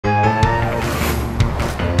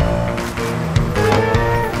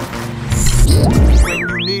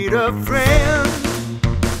a friend,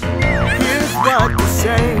 here's what to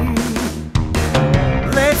say.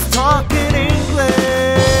 Let's talk in English,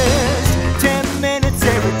 10 minutes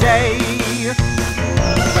every day.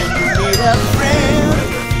 When you need a friend,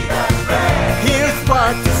 here's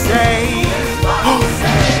what to say.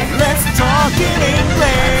 Let's talk in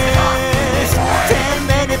English, 10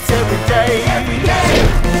 minutes every day.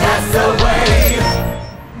 That's the way.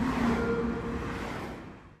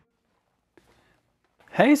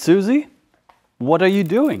 Hey, Susie. What are you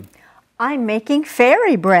doing? I'm making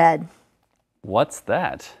fairy bread. What's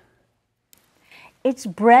that? It's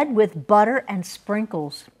bread with butter and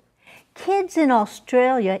sprinkles. Kids in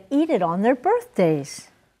Australia eat it on their birthdays.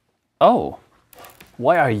 Oh,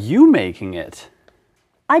 why are you making it?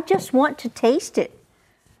 I just want to taste it.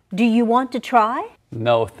 Do you want to try?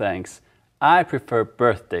 No, thanks. I prefer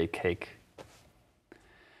birthday cake.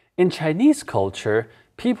 In Chinese culture,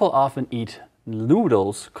 people often eat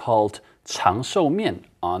noodles called 长寿面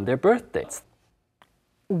on their birthdays.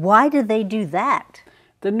 Why do they do that?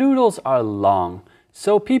 The noodles are long,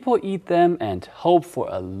 so people eat them and hope for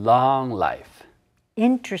a long life.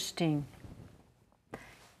 Interesting.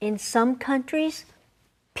 In some countries,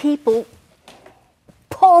 people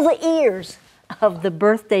pull the ears of the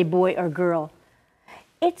birthday boy or girl.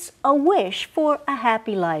 It's a wish for a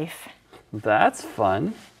happy life. That's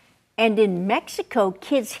fun. And in Mexico,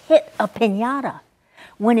 kids hit a piñata.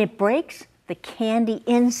 When it breaks, the candy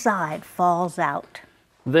inside falls out.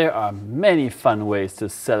 There are many fun ways to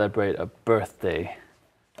celebrate a birthday.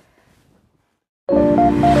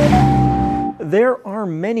 There are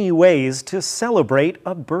many ways to celebrate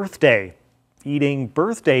a birthday. Eating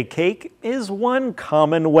birthday cake is one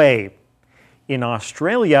common way. In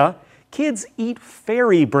Australia, kids eat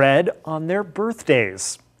fairy bread on their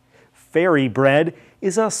birthdays. Fairy bread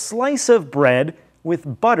is a slice of bread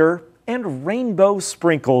with butter and rainbow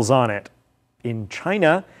sprinkles on it. In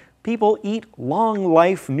China, people eat long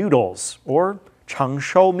life noodles, or 长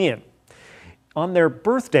寿面. On their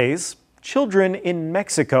birthdays, children in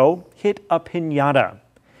Mexico hit a piñata.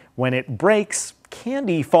 When it breaks,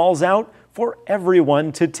 candy falls out for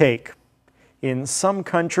everyone to take. In some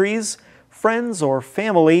countries, friends or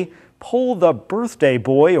family pull the birthday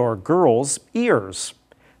boy or girl's ears.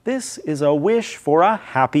 This is a wish for a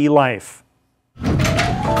happy life.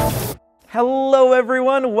 Hello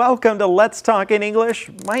everyone, welcome to Let's Talk in English.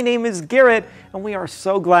 My name is Garrett and we are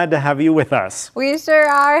so glad to have you with us. We sure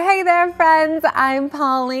are. Hey there friends, I'm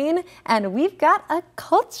Pauline and we've got a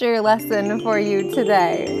culture lesson for you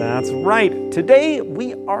today. That's right. Today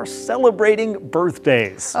we are celebrating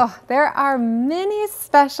birthdays. Oh, there are many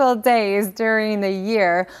special days during the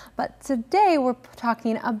year, but today we're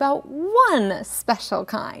talking about one special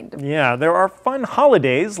kind. Yeah, there are fun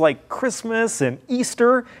holidays like Christmas and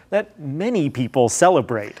Easter that many people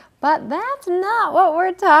celebrate. But that's not what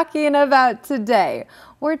we're talking about today.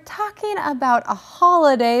 We're talking about a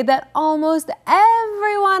holiday that almost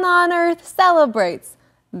everyone on Earth celebrates,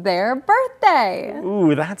 their birthday.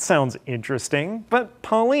 Ooh, that sounds interesting. But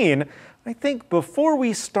Pauline, I think before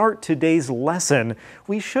we start today's lesson,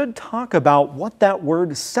 we should talk about what that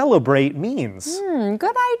word celebrate means.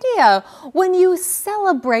 Good idea. When you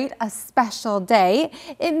celebrate a special day,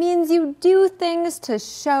 it means you do things to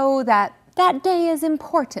show that that day is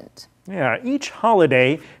important. Yeah, each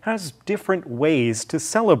holiday has different ways to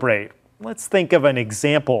celebrate. Let's think of an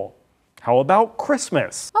example. How about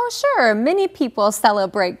Christmas? Oh, sure. Many people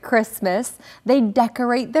celebrate Christmas. They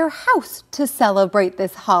decorate their house to celebrate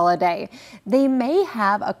this holiday. They may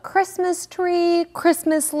have a Christmas tree,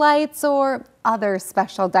 Christmas lights, or other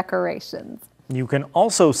special decorations. You can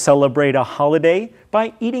also celebrate a holiday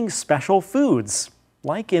by eating special foods.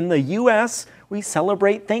 Like in the U.S., we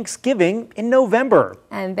celebrate Thanksgiving in November.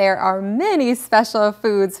 And there are many special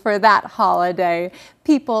foods for that holiday.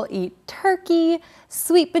 People eat turkey,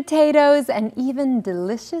 sweet potatoes, and even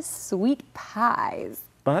delicious sweet pies.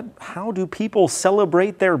 But how do people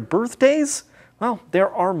celebrate their birthdays? Well, there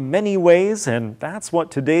are many ways, and that's what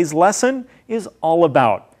today's lesson is all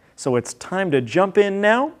about. So it's time to jump in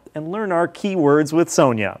now and learn our key words with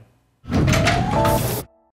Sonia.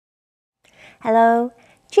 Hello,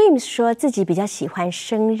 James 说自己比较喜欢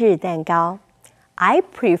生日蛋糕。I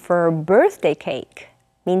prefer birthday cake.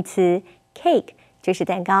 名词 cake 就是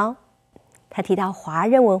蛋糕。他提到华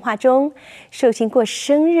人文化中，寿星过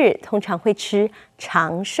生日通常会吃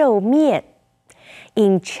长寿面。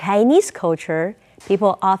In Chinese culture,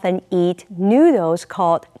 people often eat noodles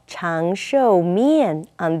called 长寿面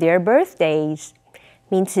on their birthdays.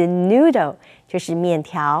 名词 noodle 就是面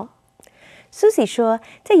条。Susie 说，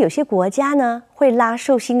在有些国家呢，会拉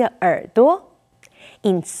寿星的耳朵。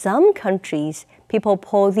In some countries, People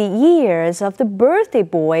pull the ears of the birthday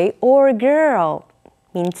boy or girl.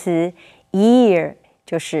 名词 ear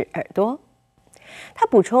就是耳朵。他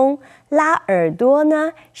补充，拉耳朵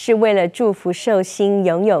呢，是为了祝福寿星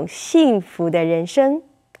拥有幸福的人生。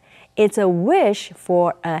It's a wish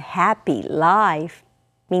for a happy life.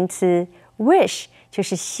 名词 wish 就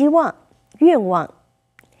是希望、愿望。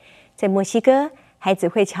在墨西哥，孩子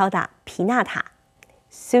会敲打皮纳塔。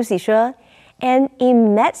Susie 说 ，And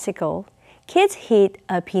in Mexico, kids hit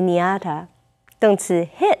a piñata. 动词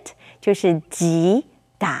hit 就是击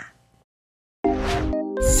打。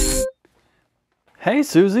Hey,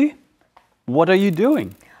 Susie. What are you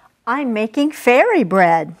doing? I'm making fairy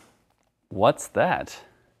bread. What's that?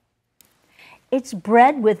 It's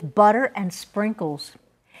bread with butter and sprinkles.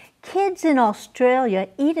 Kids in Australia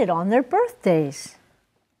eat it on their birthdays.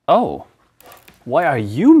 Oh, why are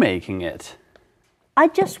you making it? I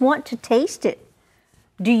just want to taste it.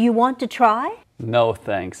 Do you want to try? No,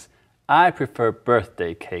 thanks. I prefer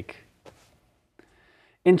birthday cake.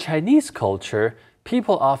 In Chinese culture,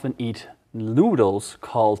 people often eat noodles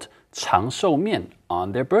called 长寿面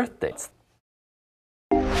on their birthdays.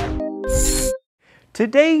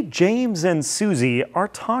 Today, James and Susie are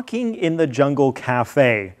talking in the Jungle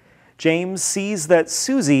Cafe. James sees that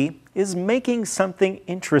Susie is making something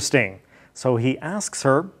interesting, so he asks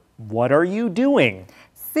her, "What are you doing?"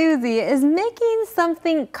 Susie is making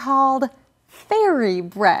something called fairy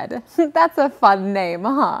bread. That's a fun name,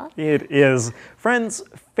 huh? It is. Friends,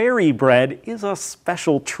 fairy bread is a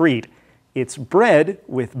special treat. It's bread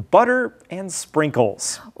with butter and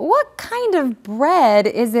sprinkles. What kind of bread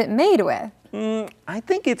is it made with? I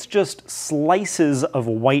think it's just slices of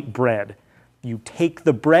white bread. You take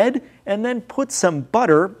the bread and then put some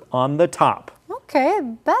butter on the top. Okay,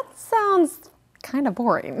 that sounds kind of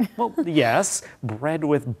boring. Well, yes, bread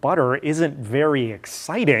with butter isn't very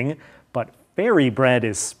exciting, but fairy bread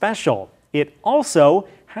is special. It also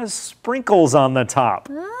has sprinkles on the top.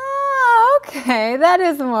 Okay, that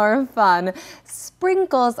is more fun.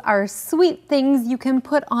 Sprinkles are sweet things you can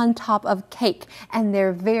put on top of cake, and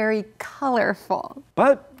they're very colorful.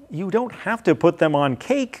 But you don't have to put them on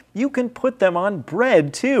cake. You can put them on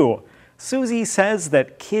bread, too. Susie says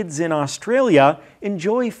that kids in Australia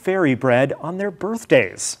enjoy fairy bread on their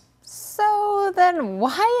birthdays. So then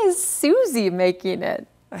why is Susie making it?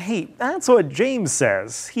 Hey, that's what James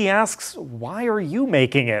says. He asks, "Why are you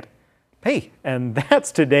making it?" Hey, and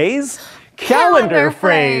that's today's calendar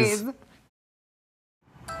phrase.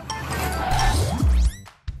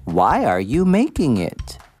 Why are you making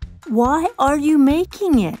it? Why are you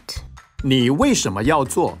making it? 你为什么要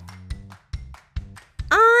做？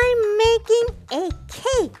 I'm making a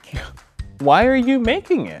cake. Why are you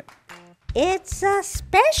making it? It's a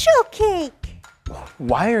special cake.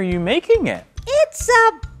 Why are you making it? It's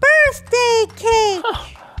a birthday cake.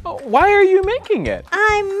 Why are you making it?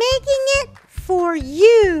 I'm making it for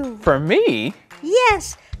you. For me?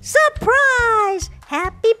 Yes, surprise!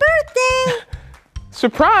 Happy birthday!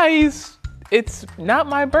 Surprise! It's not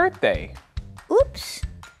my birthday. Oops.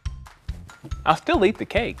 I'll still eat the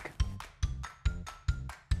cake.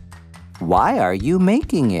 Why are you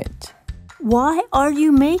making it? Why are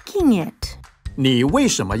you making it? 你为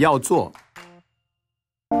什么要做？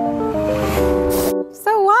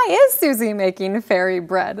 So why is Susie making fairy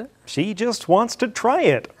bread? She just wants to try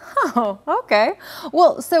it. Oh, okay.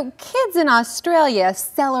 Well, so kids in Australia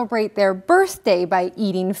celebrate their birthday by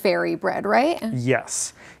eating fairy bread, right?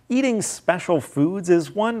 Yes. Eating special foods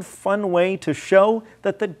is one fun way to show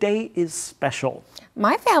that the day is special.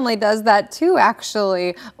 My family does that too,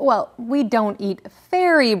 actually. Well, we don't eat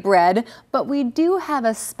fairy bread, but we do have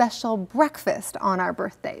a special breakfast on our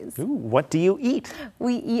birthdays. Ooh, what do you eat?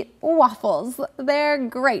 We eat waffles. They're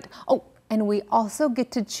great. Oh, and we also get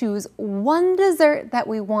to choose one dessert that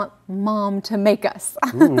we want Mom to make us.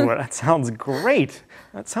 Ooh, that sounds great.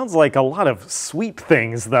 That sounds like a lot of sweet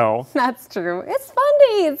things, though. That's true. It's fun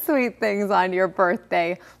to eat sweet things on your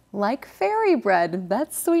birthday. Like fairy bread.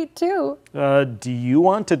 That's sweet too. Do you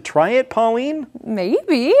want to try it, Pauline?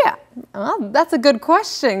 Maybe. Well, that's a good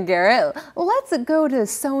question, Garrett. Let's go to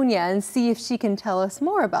Sonia and see if she can tell us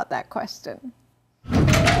more about that question.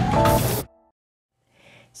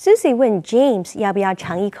 Susie 问 James 要不要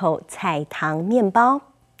尝一口彩糖面包。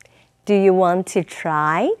Do you want to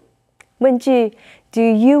try？ 问句 Do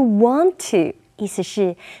you want to 意思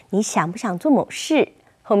是你想不想做某事，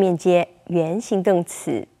后面接原形动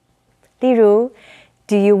词。例如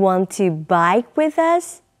Do you want to bike with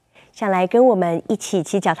us？ 想来跟我们一起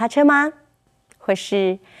骑脚踏车吗？或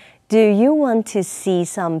是 Do you want to see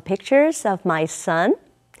some pictures of my son？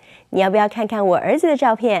 你要不要看看我儿子的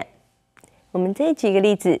照片？我们再举个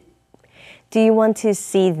例子 Do you want to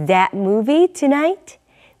see that movie tonight?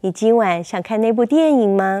 你今晚想看那部电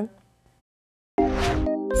影吗？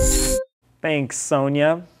 Thanks,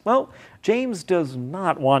 Sonia. Well, James does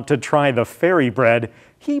not want to try the fairy bread.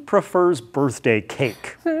 He prefers birthday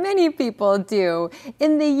cake. Many people do.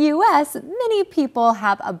 In the US, many people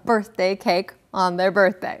have a birthday cake on their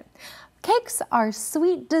birthday. Cakes are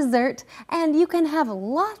sweet dessert, and you can have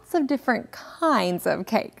lots of different kinds of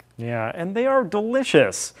cake. Yeah, and they are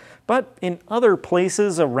delicious. But in other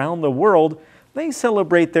places around the world, they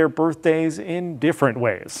celebrate their birthdays in different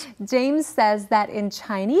ways. James says that in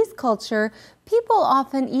Chinese culture, people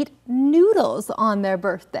often eat noodles on their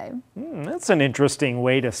birthday. That's an interesting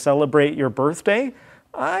way to celebrate your birthday.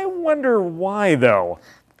 I wonder why, though.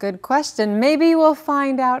 Good question. Maybe we'll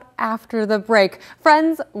find out after the break.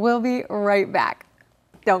 Friends, we'll be right back.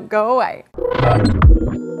 Don't go away.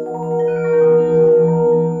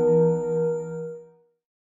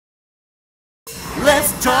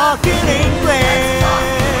 Let's talk in English.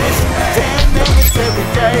 10 minutes every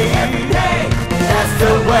day. That's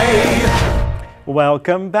the way.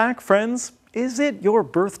 Welcome back, friends. Is it your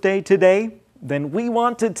birthday today? Then we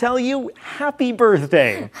want to tell you happy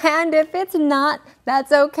birthday. And if it's not,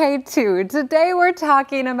 that's okay too. Today we're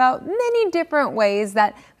talking about many different ways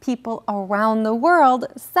that people around the world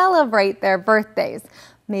celebrate their birthdays.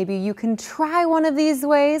 Maybe you can try one of these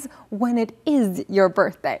ways when it is your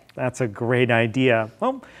birthday. That's a great idea.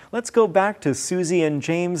 Well, let's go back to Susie and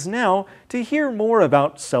James now to hear more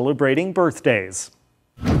about celebrating birthdays.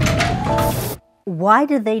 Why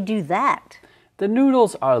do they do that? The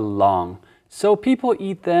noodles are long, so people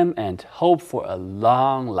eat them and hope for a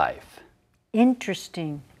long life.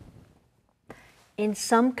 Interesting. In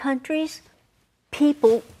some countries,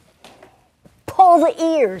 people pull the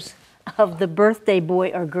ears of the birthday boy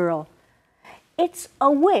or girl. It's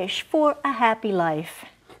a wish for a happy life.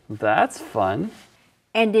 That's fun.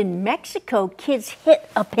 And in Mexico, kids hit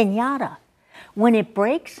a piñata. When it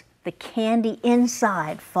breaks, the candy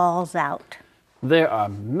inside falls out. There are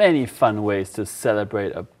many fun ways to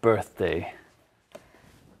celebrate a birthday.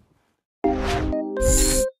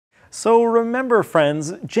 So remember,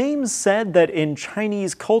 friends, James said that in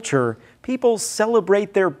Chinese culture, people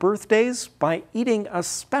celebrate their birthdays by eating a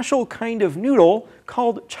special kind of noodle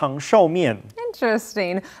called 长寿面.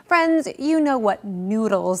 Interesting. Friends, you know what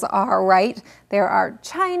noodles are, right? There are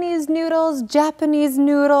Chinese noodles, Japanese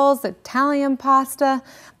noodles, Italian pasta,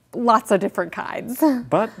 lots of different kinds.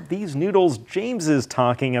 But these noodles James is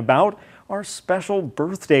talking about are special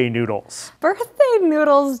birthday noodles. Birthday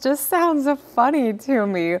noodles just sounds funny to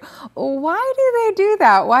me. Why do they do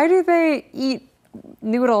that? Why do they eat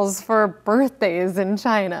noodles for birthdays in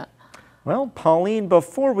China? Well, Pauline,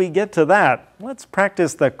 before we get to that, let's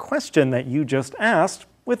practice the question that you just asked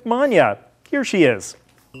with Manya. Here she is.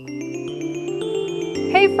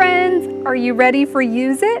 Hey friends, are you ready for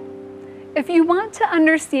Use It? If you want to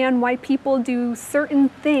understand why people do certain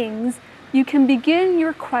things, you can begin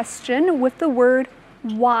your question with the word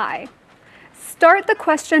why. Start the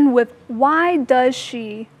question with why does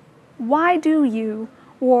she, why do you,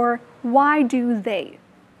 or why do they?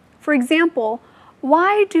 For example,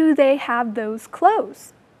 why do they have those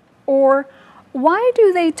clothes? Or why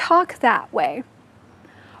do they talk that way?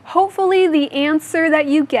 Hopefully the answer that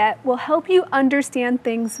you get will help you understand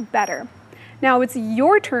things better. Now it's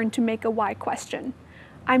your turn to make a why question.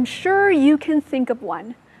 I'm sure you can think of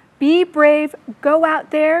one. Be brave, go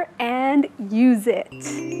out there, and use it.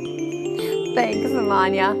 Thanks,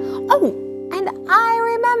 Amanya. Oh, and I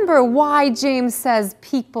remember why James says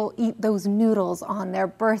people eat those noodles on their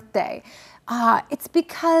birthday. It's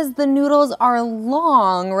because the noodles are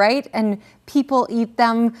long, right? And people eat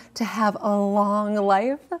them to have a long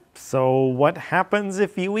life. So what happens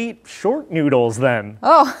if you eat short noodles then?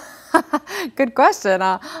 Oh, good question.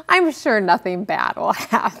 I'm sure nothing bad will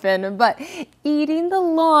happen, but eating the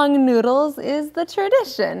long noodles is the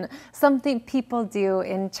tradition, something people do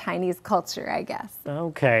in Chinese culture, I guess.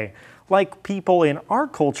 Okay, like people in our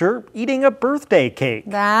culture eating a birthday cake.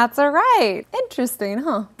 That's right. Interesting,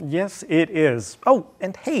 huh? Yes, it is. Oh,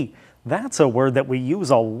 and hey, that's a word that we use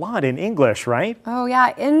a lot in English, right? Oh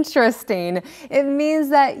yeah, interesting. It means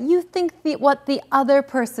that you think what the other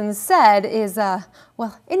person said is,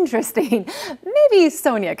 well, interesting. Maybe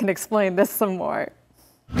Sonia can explain this some more.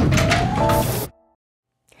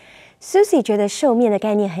 Susie 觉得寿面的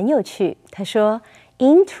概念很有趣，她说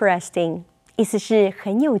interesting 意思是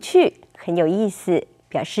很有趣、很有意思，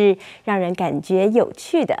表示让人感觉有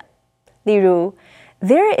趣的。例如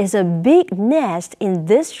There is a big nest in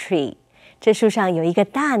this tree. 这树上有一个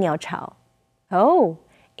大鸟巢。Oh,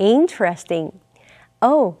 interesting.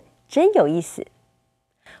 Oh, 真有意思。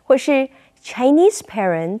或是 Chinese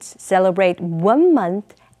parents celebrate 1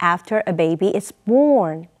 month after a baby is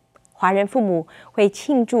born. 华人父母会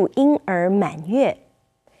庆祝婴儿满月。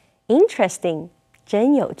Interesting，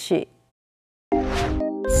 真有趣。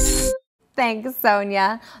Thanks,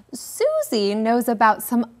 Sonia. Susie knows about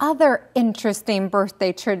some other interesting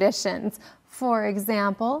birthday traditions. For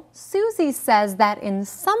example, Susie says that in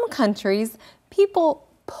some countries, people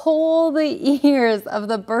pull the ears of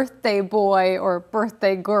the birthday boy or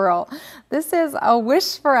birthday girl. This is a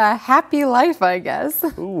wish for a happy life, I guess.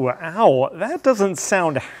 Ooh, ow, that doesn't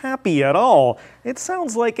sound happy at all. It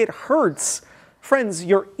sounds like it hurts. Friends,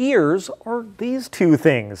 your ears are these two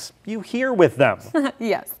things. You hear with them.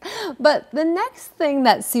 Yes, but the next thing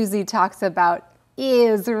that Susie talks about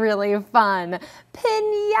is really fun.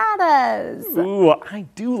 Piñatas. Ooh, I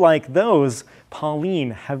do like those.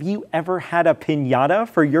 Pauline, have you ever had a piñata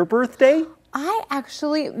for your birthday? I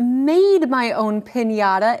actually made my own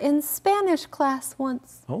piñata in Spanish class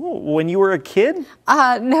once. Oh, when you were a kid?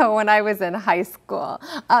 No, when I was in high school.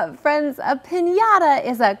 Friends, a piñata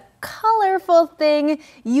is a colorful thing,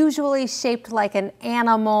 usually shaped like an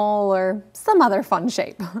animal or some other fun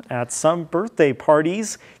shape. At some birthday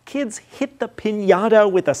parties, kids hit the piñata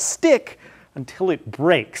with a stick until it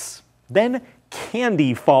breaks. Then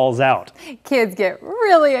candy falls out. Kids get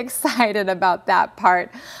really excited about that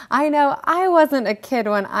part. I know I wasn't a kid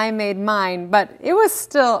when I made mine, but it was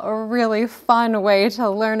still a really fun way to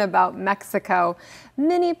learn about Mexico.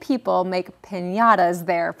 Many people make piñatas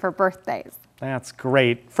there for birthdays. That's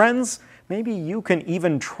great. Friends, maybe you can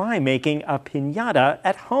even try making a piñata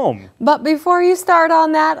at home. But before you start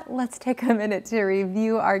on that, let's take a minute to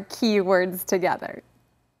review our keywords together.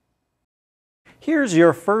 Here's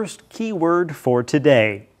your first keyword for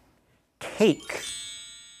today. Cake.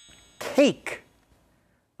 Cake.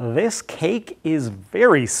 This cake is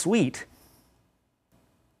very sweet.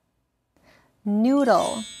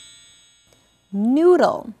 Noodle.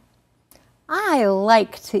 Noodle. I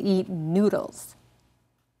like to eat noodles.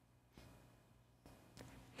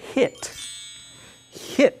 Hit.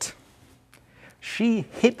 Hit. She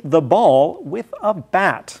hit the ball with a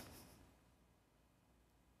bat.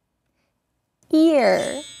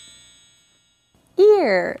 Ear.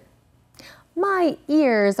 Ear. My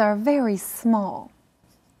ears are very small.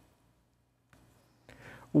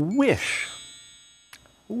 Wish.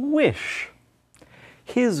 Wish.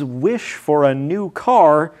 His wish for a new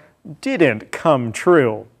car didn't come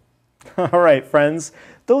true. All right, friends,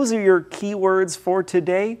 those are your keywords for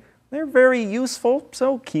today. They're very useful,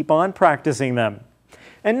 so keep on practicing them.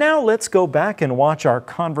 And now let's go back and watch our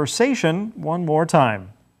conversation one more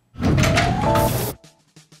time.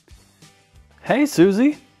 Hey,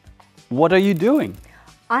 Susie. What are you doing?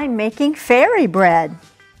 I'm making fairy bread.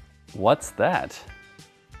 What's that?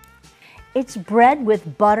 It's bread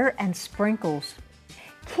with butter and sprinkles.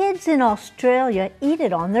 Kids in Australia eat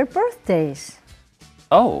it on their birthdays.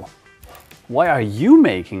 Oh, why are you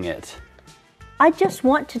making it? I just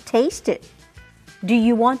want to taste it. Do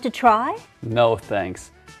you want to try? No,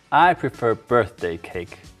 thanks. I prefer birthday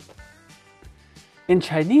cake. In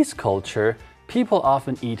Chinese culture, people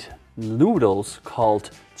often eat noodles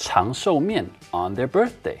called 长寿面 on their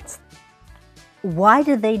birthdays. Why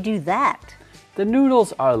do they do that? The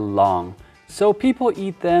noodles are long, so people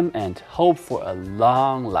eat them and hope for a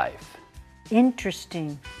long life.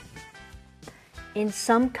 Interesting. In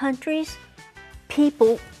some countries,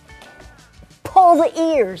 people pull the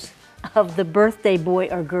ears of the birthday boy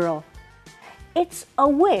or girl. It's a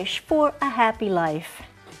wish for a happy life.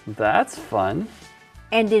 That's fun.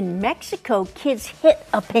 And in Mexico, kids hit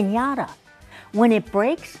a piñata. When it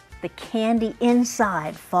breaks, the candy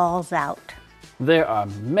inside falls out. There are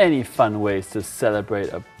many fun ways to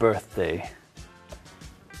celebrate a birthday.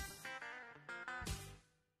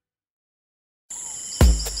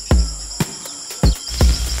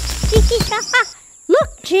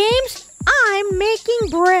 Look, James, I'm making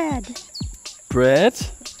bread. Bread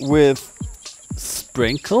with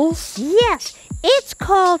sprinkles? Yes, it's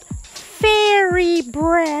called fairy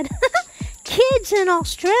bread. Kids in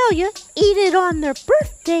Australia eat it on their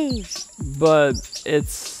birthdays. But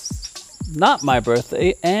it's not my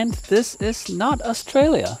birthday, and this is not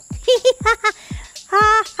Australia.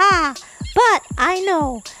 Ha ha. But I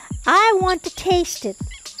know. I want to taste it.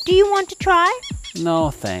 Do you want to try?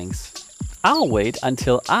 No, thanks. I'll wait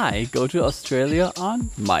until I go to Australia on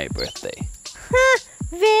my birthday.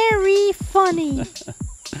 Very funny.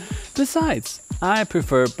 Besides, I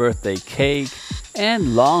prefer birthday cake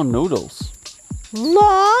and long noodles.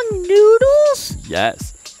 Long noodles?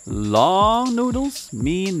 Yes, long noodles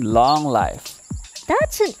mean long life.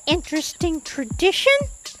 That's an interesting tradition.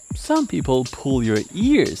 Some people pull your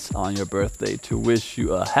ears on your birthday to wish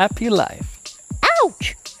you a happy life.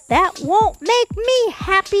 Ouch! That won't make me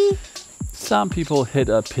happy. Some people hit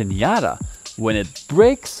a piñata. When it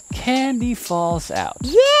breaks, candy falls out.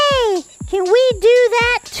 Yay! Can we do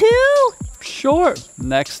that too? Sure,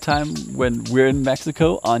 next time when we're in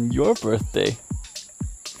Mexico on your birthday.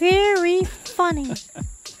 Very funny.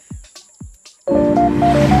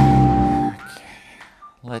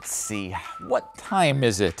 Let's see, what time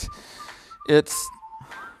is it? It's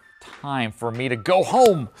time for me to go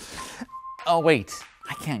home. Oh wait,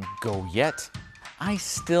 I can't go yet. I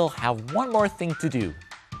still have one more thing to do.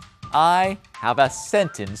 I have a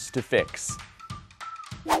sentence to fix.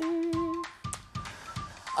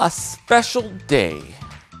 A special day.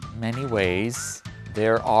 Many ways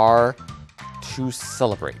there are to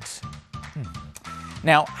celebrate.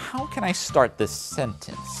 Now, how can I start this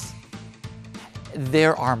sentence?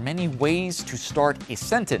 There are many ways to start a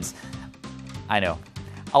sentence. I know.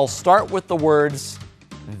 I'll start with the words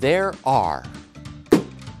there are.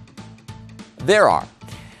 There are.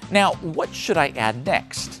 Now, what should I add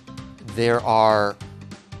next? There are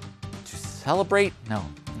to celebrate? No,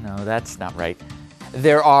 that's not right.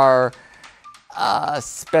 There are a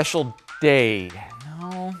special day.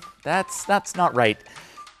 No, that's not right.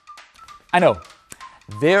 I know.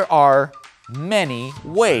 There are many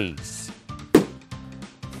ways.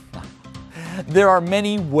 There are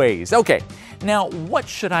many ways. Okay, now what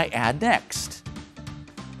should I add next?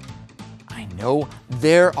 I know.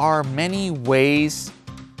 There are many ways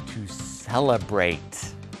to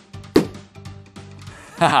celebrate.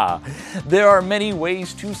 There are many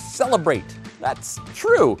ways to celebrate. That's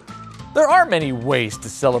true. There are many ways to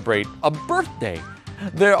celebrate a birthday.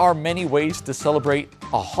 There are many ways to celebrate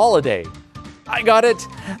a holiday. I got it.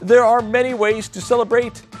 There are many ways to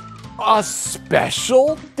celebrate a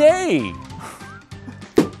special day.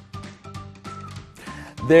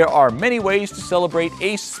 There are many ways to celebrate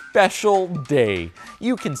a special day.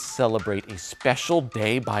 You can celebrate a special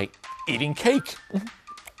day by eating cake.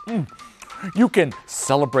 You can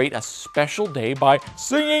celebrate a special day by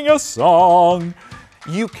singing a song.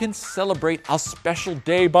 You can celebrate a special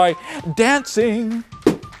day by dancing.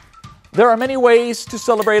 There are many ways to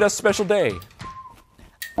celebrate a special day.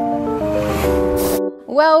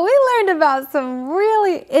 Well, we learned about some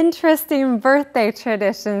really interesting birthday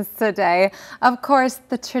traditions today. Of course,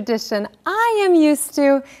 the tradition I am used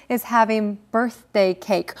to is having birthday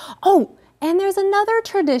cake. Oh, and there's another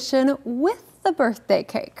tradition with the birthday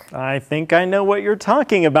cake. I think I know what you're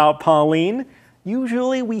talking about, Pauline.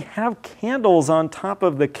 Usually we have candles on top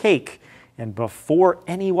of the cake, and before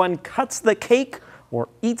anyone cuts the cake or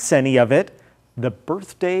eats any of it, the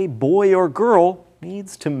birthday boy or girl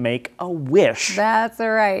needs to make a wish. That's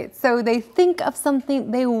right. So they think of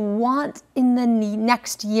something they want in the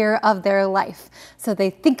next year of their life. So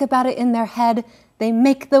they think about it in their head, they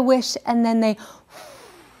make the wish, and then they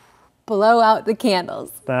blow out the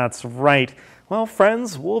candles. That's right. Well,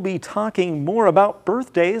 friends, we'll be talking more about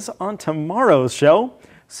birthdays on tomorrow's show,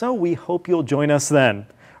 so we hope you'll join us then.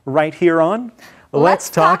 Right here on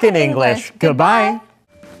Let's Talk in English. Goodbye.